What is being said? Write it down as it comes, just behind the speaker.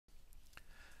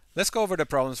Let's go over the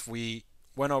problems we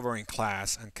went over in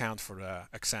class and count for the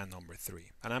exam number 3.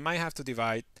 And I might have to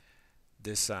divide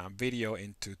this video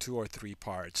into 2 or 3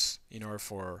 parts in order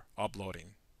for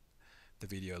uploading the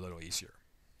video a little easier.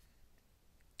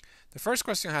 The first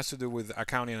question has to do with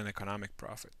accounting and economic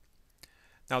profit.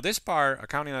 Now this part,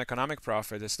 accounting and economic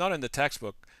profit, is not in the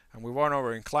textbook and we went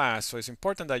over in class, so it's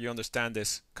important that you understand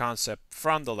this concept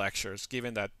from the lectures,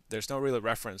 given that there's no real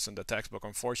reference in the textbook,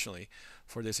 unfortunately,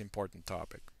 for this important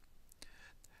topic.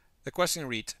 The question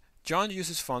reads, John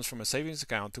uses funds from a savings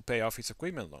account to pay off his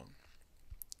equipment loan.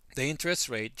 The interest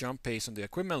rate John pays on the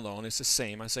equipment loan is the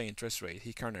same as the interest rate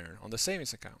he can earn on the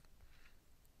savings account.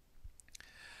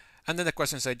 And then the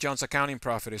question says John's accounting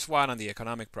profit is what and the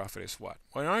economic profit is what.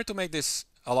 Well, in order to make this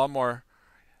a lot more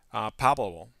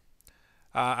palpable,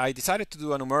 I decided to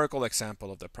do a numerical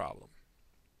example of the problem.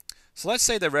 So let's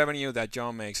say the revenue that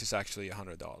John makes is actually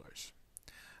 $100.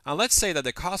 And let's say that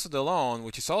the cost of the loan,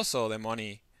 which is also the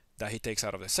money that he takes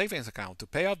out of the savings account to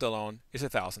pay off the loan, is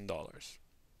 $1,000.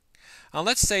 And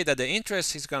let's say that the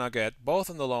interest he's going to get both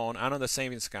on the loan and on the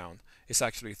savings account is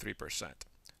actually 3%.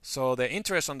 So the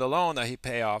interest on the loan that he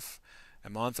pay off a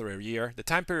month or a year, the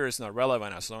time period is not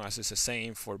relevant as long as it's the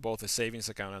same for both the savings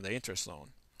account and the interest loan.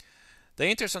 The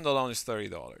interest on the loan is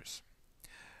 $30.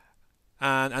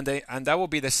 And that will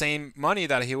be the same money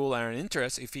that he will earn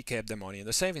interest if he kept the money in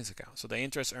the savings account. So the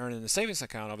interest earned in the savings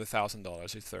account of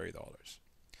 $1,000 is $30.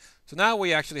 So now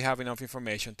we actually have enough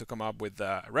information to come up with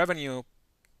the revenue,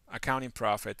 accounting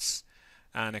profits,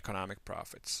 and economic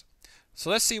profits. So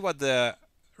let's see what the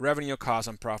revenue, costs,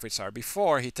 and profits are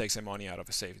before he takes the money out of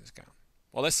a savings account.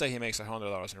 Well, let's say he makes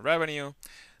 $100 in revenue.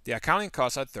 The accounting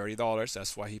costs are $30.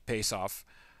 That's what he pays off.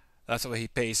 That's what he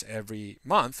pays every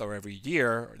month or every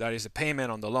year. That is the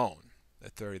payment on the loan, the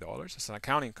 $30. It's an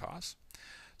accounting cost.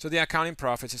 So the accounting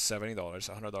profits is $70.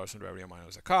 $100 in revenue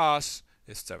minus the cost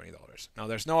is $70. Now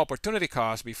there's no opportunity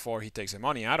cost before he takes the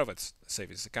money out of its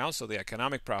savings account, so the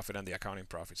economic profit and the accounting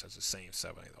profits are the same,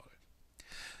 $70.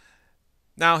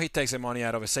 Now he takes the money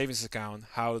out of a savings account.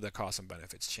 How do the costs and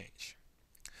benefits change?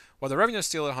 Well, the revenue is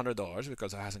still $100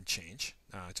 because it hasn't changed.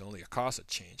 It's only a cost that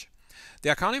changed. The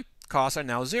accounting costs are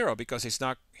now zero because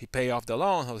he paid off the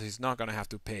loan, so he's not going to have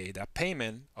to pay that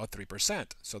payment of 3%.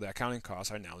 So the accounting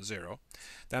costs are now zero.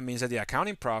 That means that the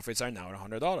accounting profits are now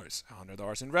 $100.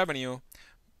 $100 in revenue.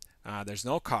 There's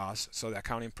no cost, so the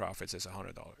accounting profits is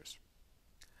 $100.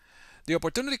 The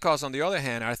opportunity costs, on the other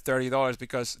hand, are $30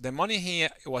 because the money he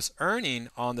was earning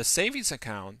on the savings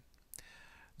account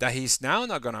that he's now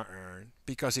not going to earn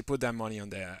because he put that money on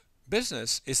the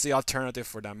business is the alternative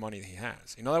for that money he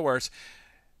has. In other words,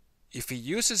 if he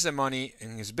uses the money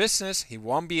in his business, he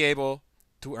won't be able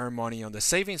to earn money on the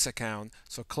savings account,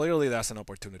 so clearly that's an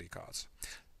opportunity cost.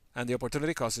 And the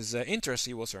opportunity cost is the interest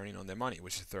he was earning on the money,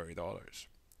 which is $30.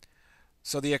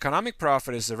 So the economic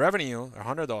profit is the revenue,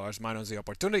 $100, minus the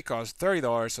opportunity cost,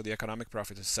 $30, so the economic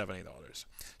profit is $70.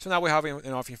 So now we have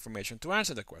enough information to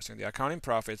answer the question. The accounting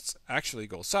profits actually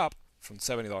goes up from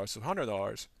 $70 to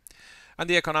 $100, and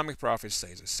the economic profit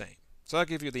stays the same. So that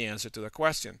gives you the answer to the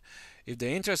question. If the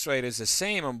interest rate is the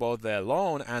same on both the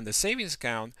loan and the savings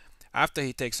account, after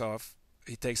he takes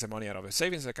the money out of a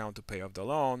savings account to pay off the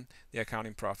loan, the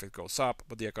accounting profit goes up,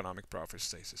 but the economic profit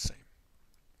stays the same.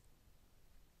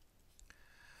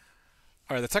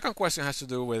 All right, the second question has to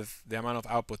do with the amount of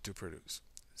output to produce.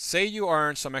 Say you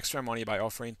earn some extra money by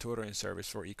offering tutoring service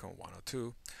for ECON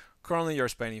 102. Currently, you're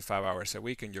spending 5 hours a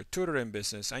week in your tutoring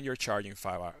business and you're charging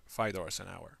 $5 an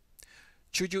hour.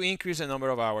 Should you increase the number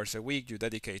of hours a week you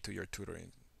dedicate to your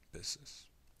tutoring business?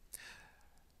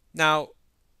 Now,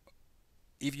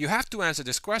 if you have to answer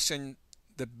this question,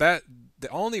 the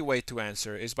only way to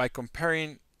answer is by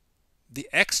comparing the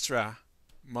extra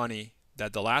money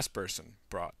that the last person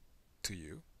brought to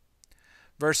you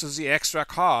versus the extra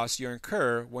cost you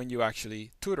incur when you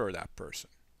actually tutor that person.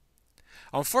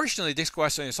 Unfortunately, this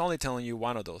question is only telling you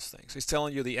one of those things. It's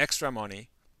telling you the extra money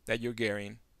that you're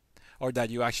getting or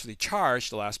that you actually charge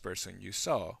the last person you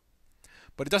saw.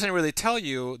 But it doesn't really tell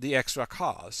you the extra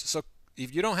cost. So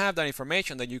if you don't have that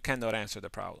information, then you cannot answer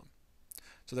the problem.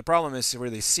 So the problem is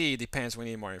really C, depends, we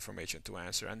need more information to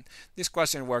answer. And this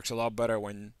question works a lot better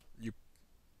when you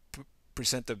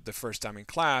present the first time in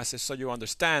class, is so you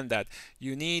understand that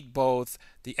you need both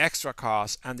the extra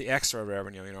cost and the extra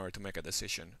revenue in order to make a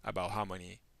decision about how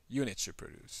many units you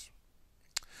produce.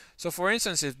 So for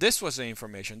instance, if this was the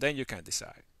information, then you can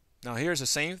decide. Now here's the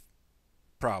same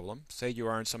problem. Say you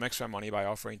earn some extra money by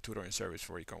offering tutoring service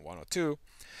for Econ 102,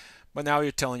 but now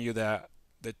you're telling you that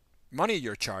the money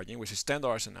you're charging, which is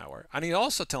 $10 an hour, and it's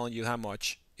also telling you how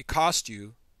much it costs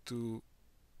you to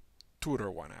tutor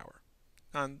 1 hour.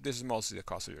 and this is mostly the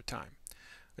cost of your time.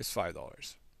 It's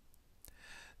 $5.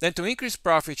 Then to increase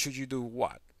profit, should you do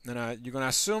what? You're going to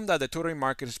assume that the tutoring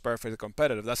market is perfectly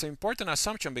competitive. That's an important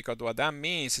assumption because what that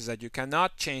means is that you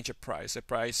cannot change a price. The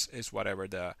price is whatever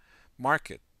the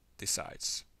market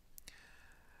decides.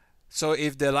 So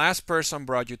if the last person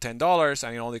brought you $10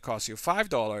 and it only costs you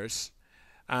 $5,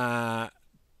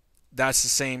 that's the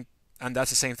same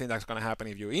thing that's going to happen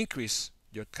if you increase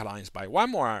your clients by one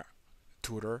more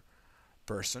tutor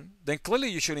person. Then clearly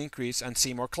you should increase and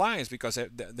see more clients, because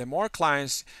the more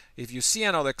clients, if you see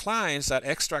another clients, that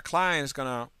extra client is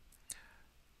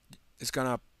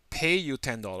gonna pay you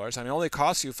 $10 and it only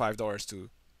costs you $5 to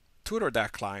tutor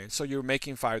that client. So you're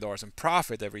making $5 in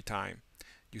profit every time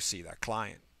you see that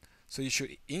client. So you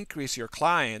should increase your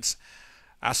clients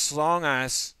as long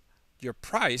as your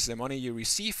price, the money you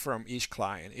receive from each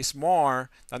client, is more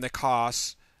than the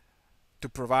cost to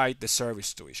provide the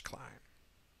service to each client.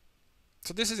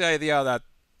 So this is the idea that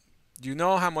you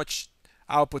know how much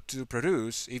output to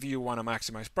produce if you want to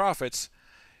maximize profits,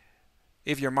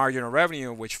 if your marginal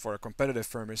revenue, which for a competitive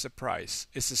firm is the price,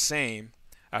 is the same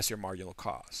as your marginal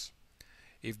cost.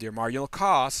 If your marginal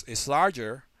cost is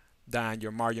larger than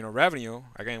your marginal revenue,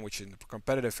 again, which in a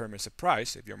competitive firm is the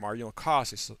price, if your marginal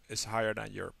cost is higher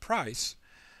than your price,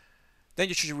 then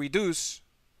you should reduce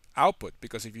output,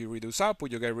 because if you reduce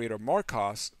output, you get rid of more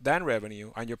costs than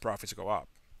revenue and your profits go up.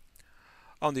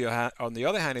 On the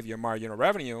other hand, if your marginal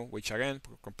revenue, which again,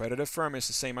 competitive firm is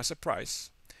the same as the price,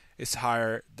 is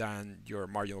higher than your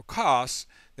marginal cost,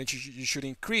 then you should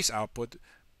increase output,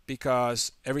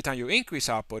 because every time you increase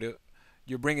output,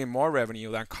 you're bringing more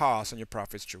revenue than cost and your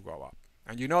profits should go up.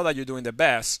 And you know that you're doing the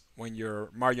best when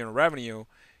your marginal revenue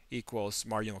equals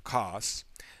marginal cost.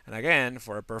 And again,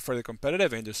 for a perfectly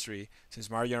competitive industry, since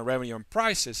marginal revenue and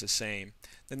price is the same,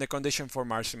 then the condition for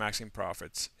maximizing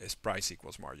profits is price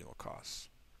equals marginal cost.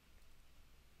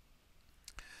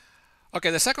 Okay,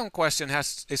 the second question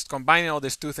is combining all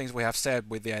these two things we have said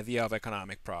with the idea of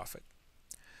economic profit.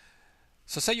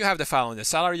 So say you have the following: the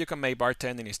salary you can make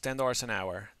bartending is $10 an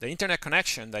hour. The internet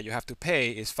connection that you have to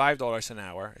pay is $5 an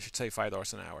hour. I should say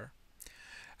 $5 an hour.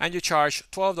 And you charge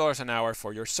 $12 an hour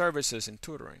for your services in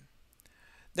tutoring.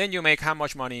 Then you make how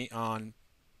much money on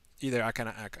either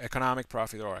economic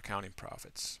profit or accounting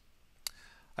profits?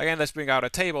 Again, let's bring out a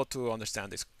table to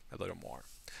understand this a little more.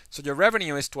 So your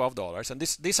revenue is $12, and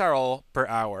these are all per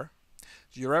hour.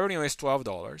 Your revenue is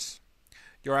 $12.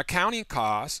 Your accounting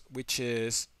cost, which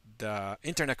is the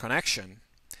internet connection,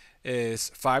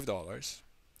 is $5.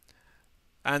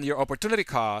 And your opportunity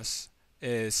cost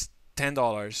is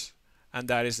 $10. And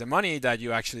that is the money that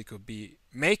you actually could be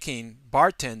making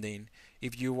bartending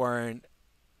if you weren't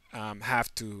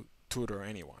have to tutor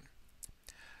anyone.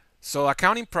 So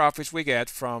accounting profits we get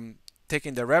from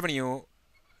taking the revenue,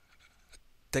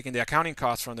 taking the accounting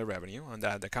costs from the revenue, and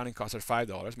that the accounting costs are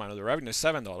 $5 minus the revenue is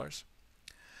 $7.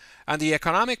 And the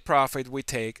economic profit we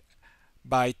take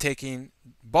by taking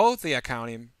both the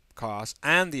accounting costs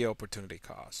and the opportunity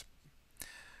costs.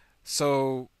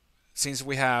 So since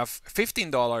we have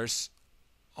 $15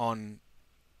 on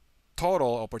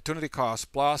total opportunity costs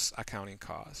plus accounting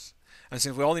costs, and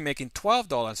since we're only making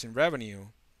 $12 in revenue,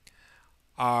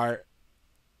 our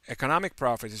economic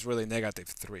profit is really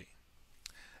 -3.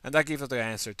 And that gives us the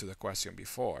answer to the question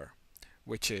before,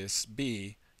 which is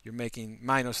B, you're making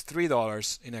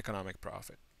 -$3 in economic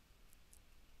profit.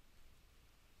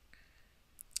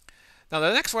 Now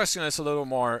the next question is a little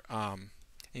more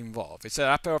involved. It said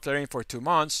after operating for 2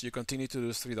 months, you continue to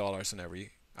lose $3 in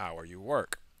every hour you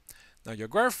work. Now your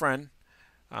girlfriend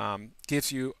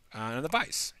gives you an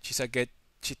advice.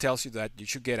 She tells you that you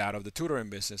should get out of the tutoring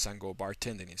business and go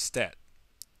bartending instead,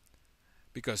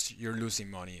 because you're losing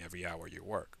money every hour you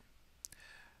work.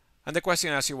 And the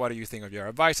question asks you, what do you think of your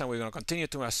advice? And we're going to continue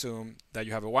to assume that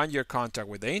you have a 1-year contract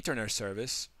with the internet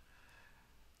service.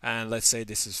 And let's say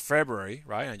this is February,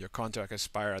 right? And your contract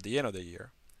expires at the end of the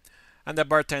year. And the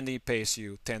bartending pays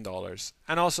you $10.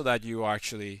 And also that you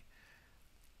actually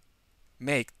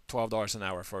make $12 an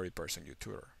hour for every person you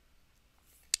tutor.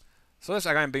 So let's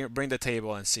again bring the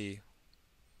table and see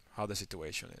how the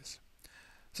situation is.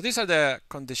 So these are the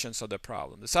conditions of the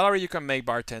problem. The salary you can make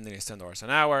bartending is $10 an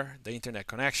hour. The internet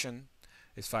connection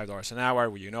is $5 an hour.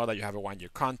 Well, you know that you have a 1-year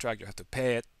contract. You have to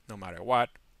pay it no matter what,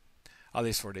 at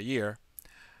least for the year.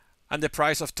 And the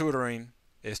price of tutoring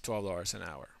is $12 an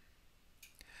hour.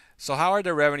 So how are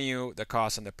the revenue, the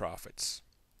costs, and the profits?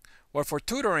 Well, for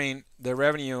tutoring, the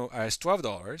revenue is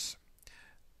 $12.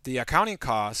 The accounting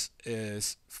cost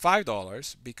is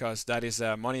 $5 because that is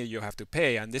the money you have to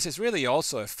pay. And this is really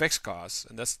also a fixed cost.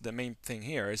 And that's the main thing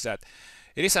here, is that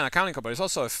it is an accounting cost, but it's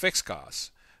also a fixed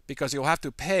cost because you'll have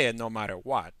to pay it no matter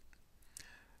what,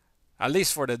 at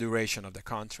least for the duration of the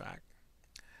contract.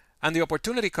 And the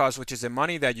opportunity cost, which is the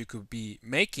money that you could be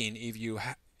making if you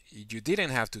didn't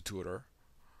have to tutor,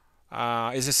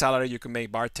 is a salary you can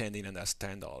make bartending, and that's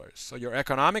 $10. So your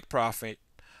economic profit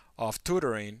of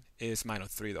tutoring is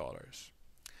minus $3.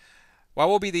 What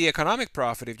will be the economic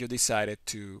profit if you decided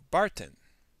to bartend?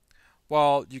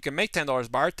 Well, you can make $10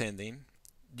 bartending.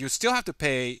 You still have to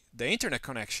pay the internet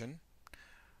connection,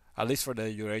 at least for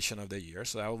the duration of the year,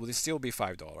 so that will still be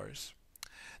 $5.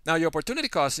 Now your opportunity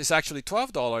cost is actually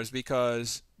 $12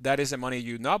 because that is the money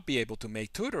you not be able to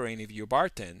make tutoring if you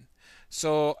bartend.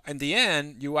 So in the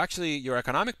end, your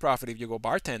economic profit if you go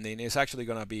bartending is actually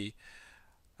going to be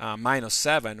minus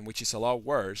 7, which is a lot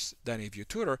worse than if you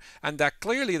tutor. And that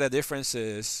clearly the difference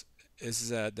is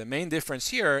the main difference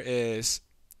here is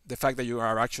the fact that you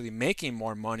are actually making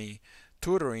more money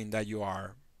tutoring than you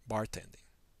are bartending.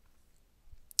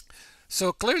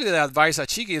 So clearly the advice that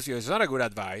she gives you is not a good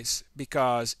advice,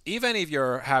 because even if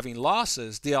you're having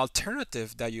losses, the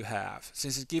alternative that you have,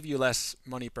 since it gives you less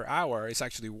money per hour, is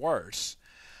actually worse.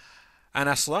 And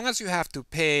as long as you have to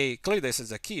pay, clearly this is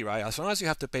the key, right? As long as you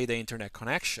have to pay the internet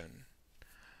connection,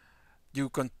 you're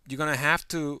going to have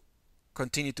to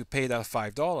continue to pay that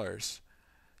 $5.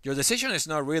 Your decision is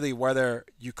not really whether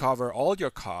you cover all your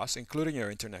costs, including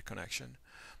your internet connection,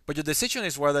 but your decision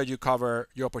is whether you cover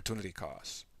your opportunity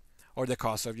costs, or the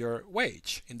cost of your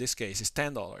wage. In this case, is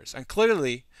 $10. And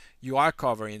clearly, you are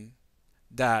covering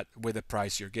that with the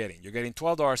price you're getting. You're getting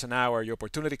 $12 an hour, your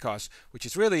opportunity cost, which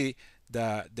is really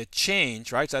the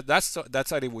change, right? So that's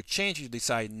how it would change if you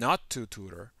decide not to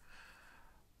tutor.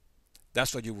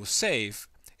 That's what you will save.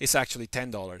 It's actually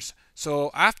 $10. So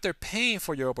after paying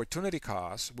for your opportunity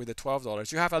cost with the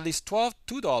 $12, you have at least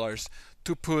 $2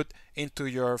 to put into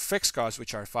your fixed costs,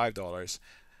 which are $5.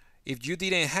 If you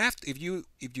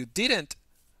didn't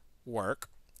work,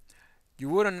 you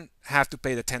wouldn't have to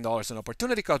pay the $10 in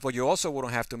opportunity cost, but you also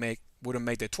wouldn't make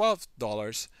the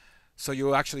 $12, so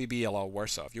you'll actually be a lot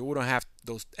worse off. You wouldn't have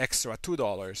those extra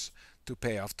 $2 to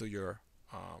pay off to your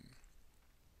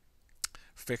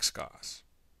fixed costs.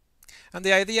 And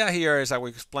the idea here, as I will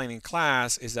explain in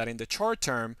class, is that in the short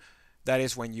term, that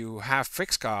is when you have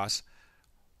fixed costs,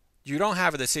 you don't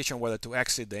have a decision whether to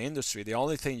exit the industry. The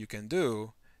only thing you can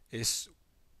do is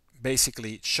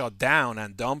basically shut down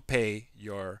and don't pay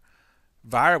your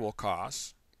variable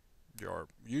costs,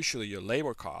 usually your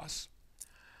labor costs.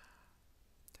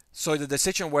 So the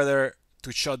decision whether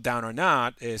to shut down or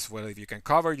not is, well, if you can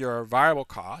cover your variable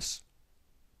costs,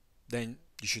 then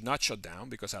you should not shut down,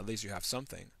 because at least you have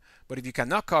something. But if you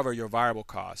cannot cover your variable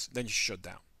costs, then you should shut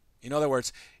down. In other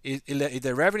words, if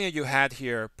the revenue you had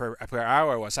here per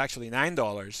hour was actually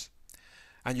 $9,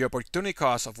 and your opportunity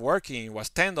cost of working was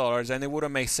 $10, then it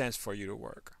wouldn't make sense for you to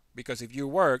work. Because if you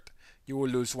worked, you will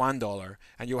lose $1,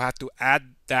 and you have to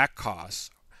add that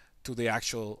cost to the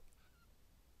actual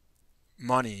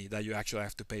money that you actually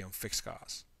have to pay on fixed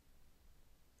costs.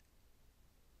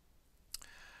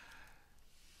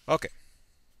 Okay.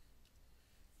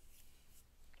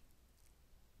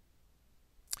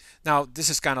 Now, this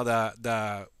is kind of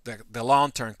the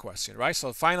long-term question, right?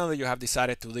 So finally, you have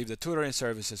decided to leave the tutoring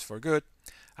services for good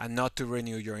and not to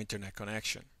renew your internet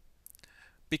connection.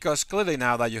 Because clearly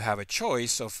now that you have a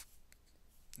choice of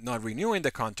not renewing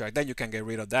the contract, then you can get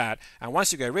rid of that. And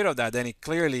once you get rid of that, then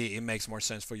it makes more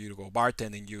sense for you to go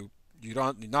bartending.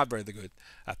 You're not very good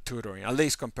at tutoring, at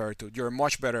least compared to, you're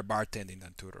much better bartending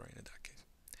than tutoring in that case.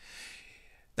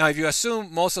 Now, if you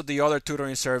assume most of the other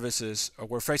tutoring services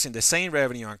were facing the same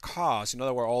revenue and cost, in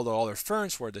other words, all the other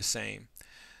firms were the same,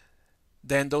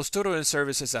 then those tutoring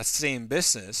services that stay in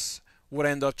business would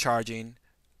end up charging,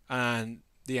 and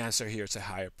the answer here is a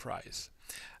higher price.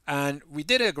 And we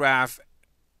did a graph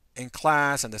in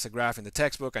class, and there's a graph in the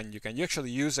textbook, and you can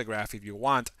actually use a graph if you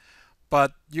want,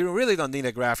 but you really don't need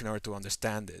a graph in order to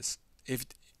understand this. If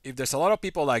there's a lot of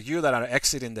people like you that are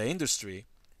exiting the industry,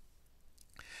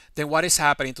 then what is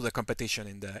happening to the competition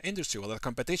in the industry? Well, the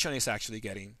competition is actually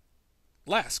getting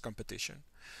less competition.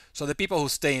 So the people who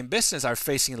stay in business are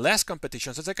facing less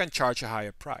competition, so they can charge a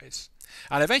higher price.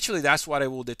 And eventually, that's what it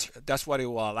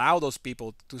will allow those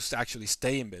people to actually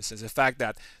stay in business. The fact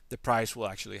that the price will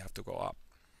actually have to go up,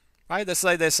 right? Let's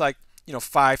say there's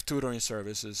 5 tutoring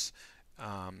services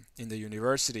in the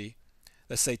university.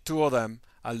 Let's say 2 of them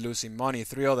are losing money,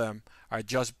 3 of them are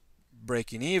just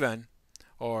breaking even,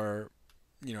 or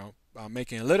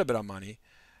making a little bit of money.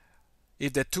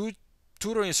 If the 2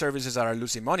 tutoring services that are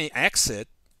losing money exit,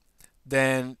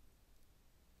 then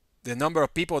the number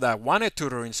of people that wanted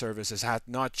tutoring services had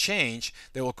not changed,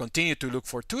 they will continue to look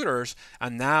for tutors.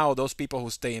 And now those people who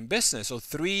stay in business, so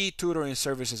 3 tutoring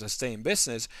services that stay in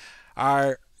business,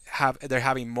 they're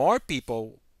having more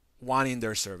people wanting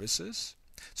their services.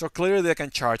 So clearly they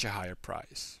can charge a higher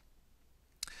price.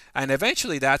 And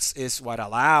eventually that is what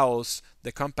allows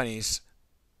the companies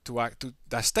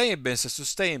that stay in business to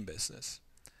stay in business.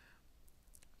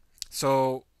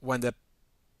 So when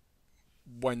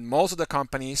most of the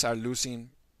companies are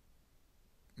losing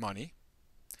money,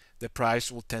 the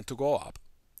price will tend to go up.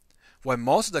 When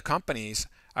most of the companies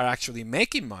are actually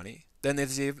making money, then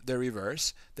it's the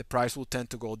reverse. The price will tend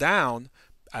to go down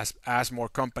as more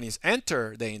companies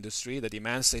enter the industry. The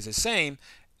demand stays the same.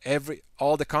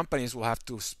 All the companies will have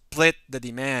to split the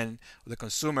demand of the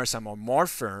consumers among more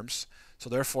firms. So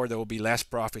therefore, there will be less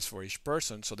profits for each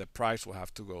person. So the price will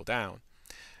have to go down.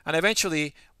 And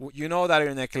eventually, you know that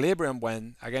in equilibrium,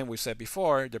 when, again, we said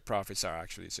before, the profits are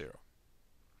actually zero.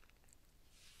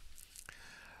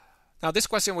 Now, this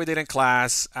question we did in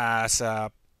class as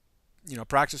a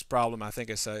practice problem. I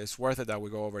think it's worth it that we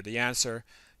go over the answer.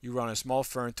 You run a small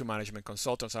firm, 2 management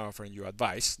consultants are offering you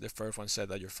advice. The first one said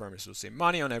that your firm is losing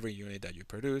money on every unit that you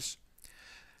produce.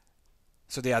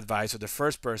 So the advice of the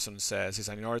first person says is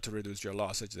that in order to reduce your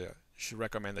losses, you should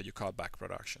recommend that you cut back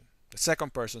production. The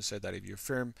second person said that if your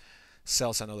firm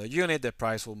sells another unit, the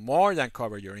price will more than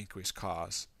cover your increased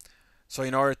costs. So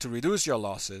in order to reduce your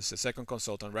losses, the second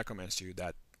consultant recommends to you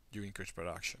that you increase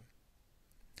production.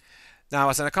 Now,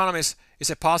 as an economist, is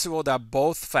it possible that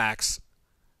both facts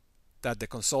that the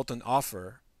consultant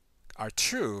offer are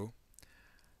true?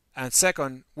 And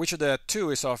second, which of the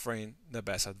two is offering the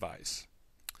best advice?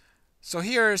 So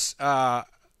here's a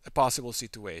possible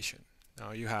situation.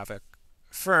 Now you have a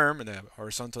firm. In the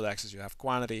horizontal axis you have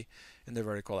quantity, in the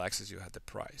vertical axis you have the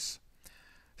price.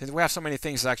 Since we have so many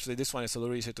things, actually this one is a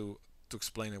little easier to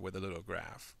explain it with a little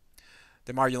graph.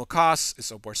 The marginal cost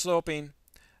is upward sloping,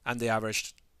 and the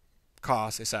average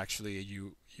cost is actually a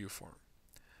U form.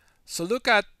 So look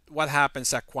at what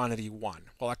happens at quantity 1.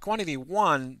 Well, at quantity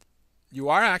 1, you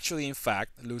are actually in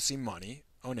fact losing money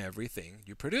on everything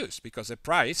you produce, because the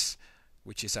price,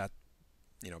 which is at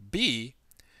B,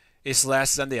 is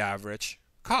less than the average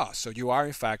cost. So you are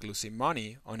in fact losing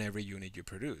money on every unit you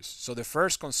produce. So the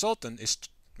first consultant is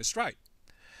right.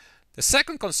 The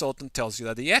second consultant tells you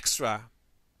that the extra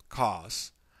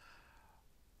cost,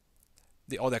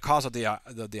 the cost of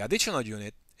the additional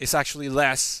unit, is actually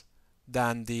less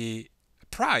than the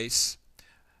price,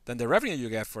 than the revenue you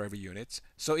get for every unit.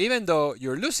 So even though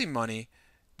you're losing money,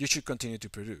 you should continue to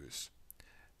produce.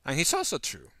 And it's also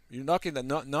true. You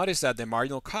notice that the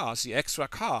marginal cost, the extra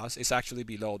cost, is actually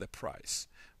below the price,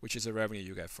 which is the revenue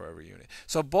you get for every unit.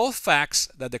 So both facts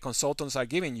that the consultants are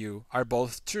giving you are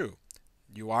both true.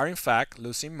 You are in fact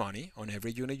losing money on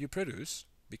every unit you produce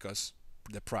because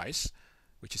the price,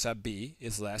 which is at B,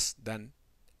 is less than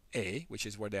A, which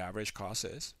is where the average cost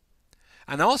is.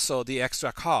 And also the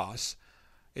extra cost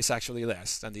is actually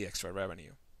less than the extra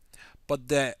revenue. But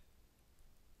the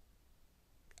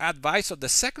advice of the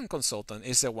second consultant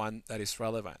is the one that is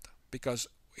relevant, because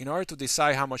in order to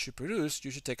decide how much you produce, you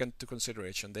should take into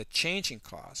consideration the change in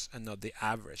cost and not the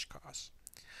average cost.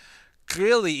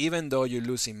 Clearly, even though you're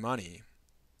losing money,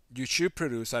 you should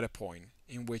produce at a point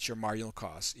in which your marginal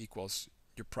cost equals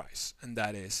your price, and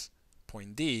that is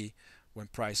point D, when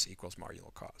price equals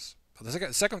marginal cost. So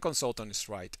the second consultant is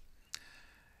right,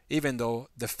 even though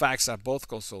the facts that both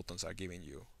consultants are giving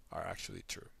you are actually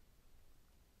true.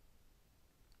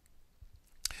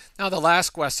 Now the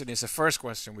last question is the first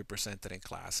question we presented in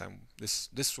class, and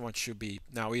this one should be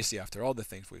now easy after all the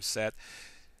things we've said.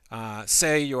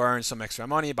 Say you earn some extra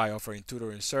money by offering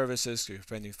tutoring services. You're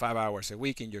spending 5 hours a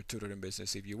week in your tutoring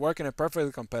business. If you work in a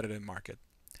perfectly competitive market,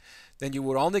 then you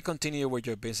would only continue with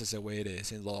your business the way it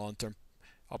is, and the long-term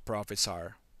profits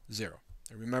are zero.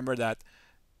 And remember that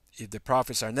if the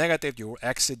profits are negative, you will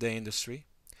exit the industry.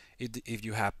 If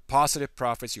you have positive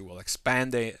profits, you will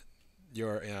expand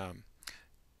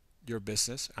your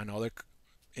business, and other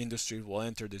industries will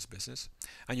enter this business.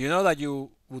 And you know that you're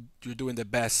doing the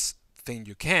best thing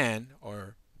you can,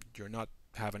 or you're not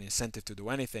have an incentive to do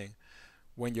anything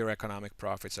when your economic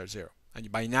profits are zero. And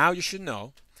by now you should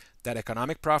know that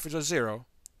economic profits are zero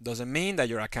doesn't mean that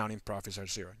your accounting profits are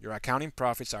zero. Your accounting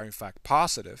profits are in fact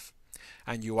positive,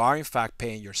 and you are in fact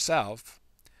paying yourself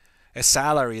a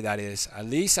salary that is at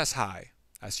least as high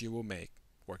as you will make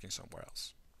working somewhere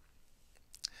else.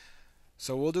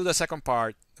 So we'll do the second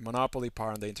part, the monopoly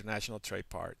part and the international trade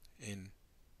part, in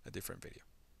a different video.